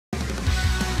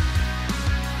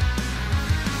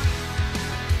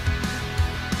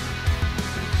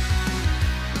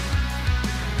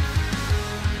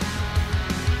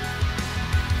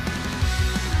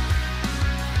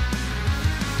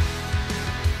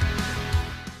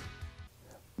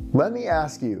Let me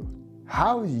ask you,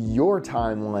 how's your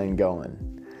timeline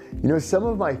going? You know, some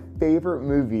of my favorite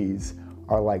movies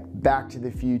are like Back to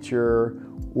the Future,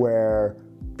 where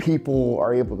people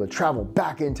are able to travel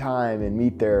back in time and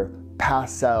meet their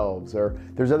past selves. Or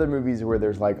there's other movies where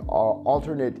there's like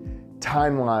alternate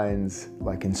timelines,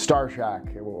 like in Star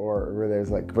Trek, or where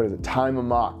there's like, what is it, Time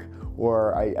Amok.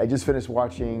 Or I just finished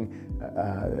watching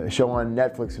a show on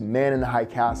Netflix, Man in the High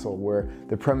Castle, where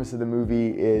the premise of the movie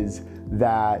is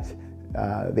that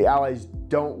the Allies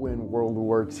don't win World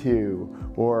War II.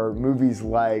 Or movies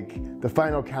like The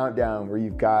Final Countdown, where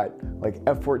you've got like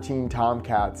F-14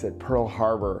 Tomcats at Pearl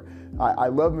Harbor. I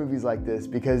love movies like this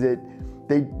because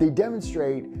they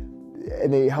demonstrate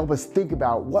and they help us think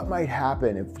about what might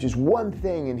happen if just one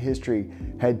thing in history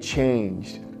had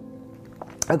changed.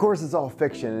 Of course, it's all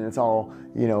fiction and it's all,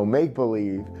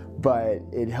 make-believe, but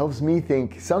it helps me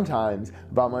think sometimes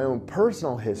about my own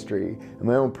personal history and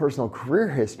my own personal career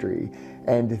history,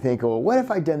 and to think, well, what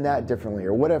if I'd done that differently?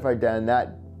 Or what if I'd done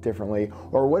that differently?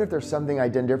 Or what if there's something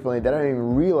I'd done differently that I didn't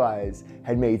even realize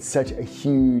had made such a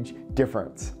huge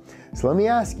difference? So let me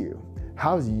ask you,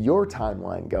 how's your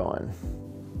timeline going?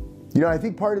 I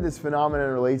think part of this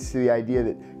phenomenon relates to the idea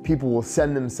that people will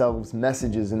send themselves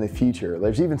messages in the future.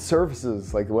 There's even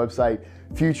services like the website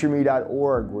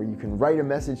futureme.org where you can write a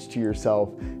message to yourself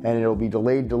and it'll be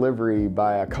delayed delivery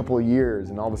by a couple of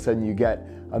years, and all of a sudden you get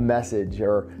a message.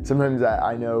 Or sometimes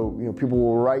I know people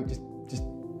will write just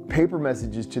paper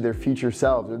messages to their future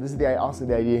selves. Or this is also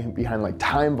the idea behind like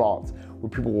time vaults, where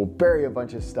people will bury a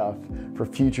bunch of stuff for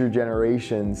future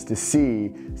generations to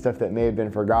see, stuff that may have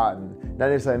been forgotten. Not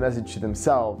necessarily a message to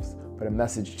themselves, but a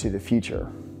message to the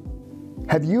future.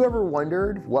 Have you ever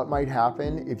wondered what might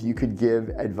happen if you could give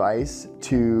advice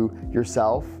to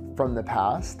yourself from the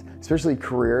past, especially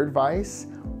career advice?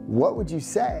 What would you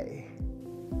say?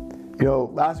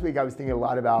 Last week I was thinking a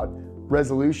lot about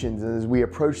resolutions, and as we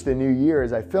approach the new year,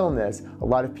 as I film this, a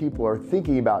lot of people are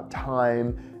thinking about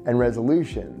time and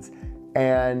resolutions.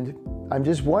 And I'm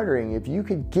just wondering, if you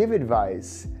could give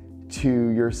advice to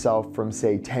yourself from,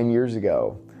 say, 10 years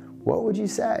ago, what would you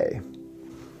say?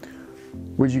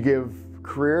 Would you give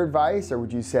career advice, or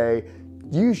would you say,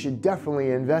 you should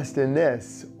definitely invest in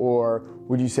this? Or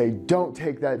would you say, don't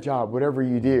take that job, whatever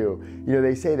you do?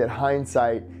 They say that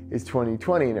hindsight is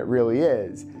 20/20, and it really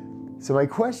is. So my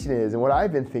question is, and what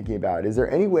I've been thinking about, is there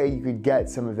any way you could get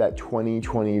some of that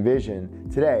 20/20 vision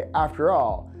today? After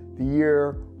all, the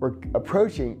year we're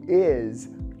approaching is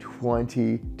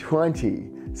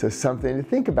 2020, so something to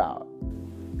think about.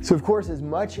 So of course, as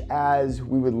much as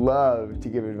we would love to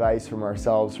give advice from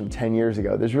ourselves from 10 years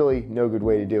ago, there's really no good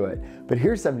way to do it. But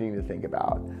here's something to think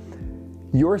about.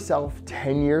 Yourself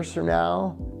 10 years from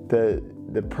now,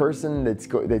 the person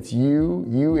that's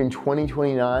you in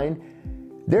 2029,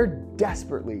 they're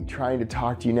desperately trying to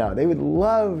talk to you now. They would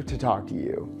love to talk to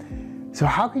you. So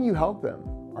how can you help them?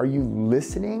 Are you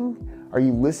listening? Are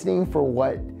you listening for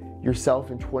what yourself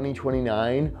in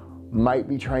 2029 might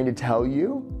be trying to tell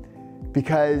you?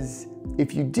 Because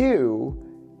if you do,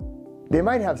 they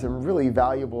might have some really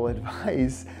valuable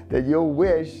advice that you'll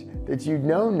wish that you'd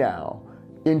known now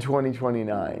in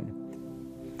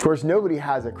 2029. Of course, nobody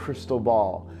has a crystal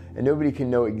ball, and nobody can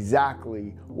know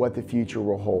exactly what the future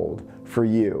will hold for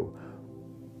you.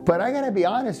 But I gotta be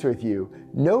honest with you,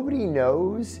 nobody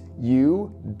knows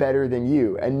you better than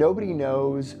you, and nobody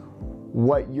knows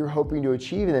what you're hoping to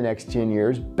achieve in the next 10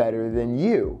 years better than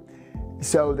you.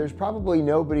 So there's probably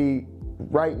nobody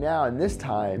right now in this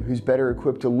time who's better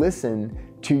equipped to listen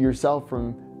to yourself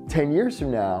from 10 years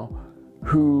from now,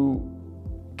 who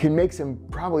can make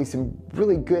probably some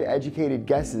really good educated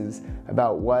guesses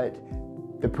about what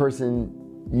the person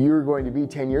you're going to be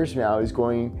 10 years from now is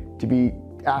going to be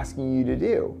asking you to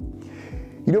do.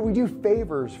 We do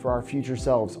favors for our future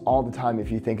selves all the time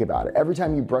if you think about it. Every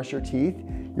time you brush your teeth,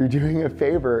 you're doing a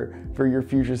favor for your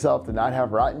future self to not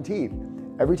have rotten teeth.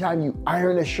 Every time you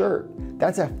iron a shirt,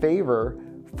 that's a favor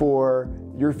for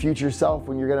your future self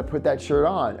when you're gonna put that shirt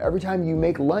on. Every time you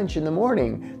make lunch in the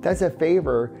morning, that's a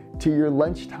favor to your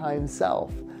lunchtime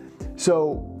self.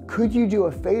 So could you do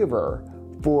a favor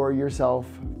for yourself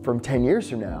from 10 years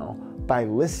from now by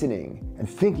listening and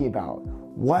thinking about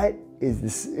what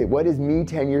is me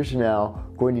 10 years from now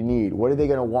going to need? What are they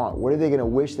gonna want? What are they gonna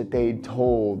wish that they'd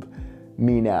told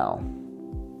me now?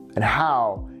 And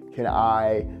how can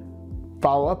I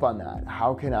follow up on that?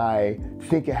 How can I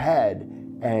think ahead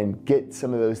and get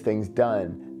some of those things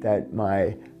done that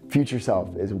my future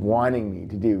self is wanting me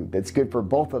to do, that's good for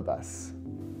both of us?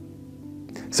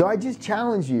 So I just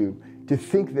challenge you to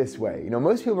think this way.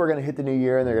 Most people are going to hit the new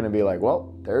year and they're going to be like,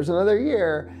 well, there's another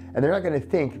year, and they're not going to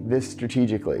think this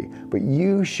strategically. But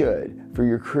you should, for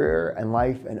your career and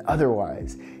life and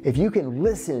otherwise. If you can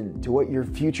listen to what your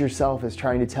future self is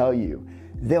trying to tell you,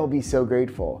 they'll be so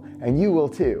grateful, and you will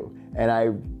too. And I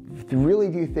really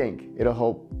do think it'll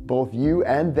help both you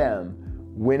and them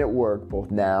win at work,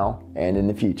 both now and in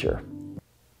the future.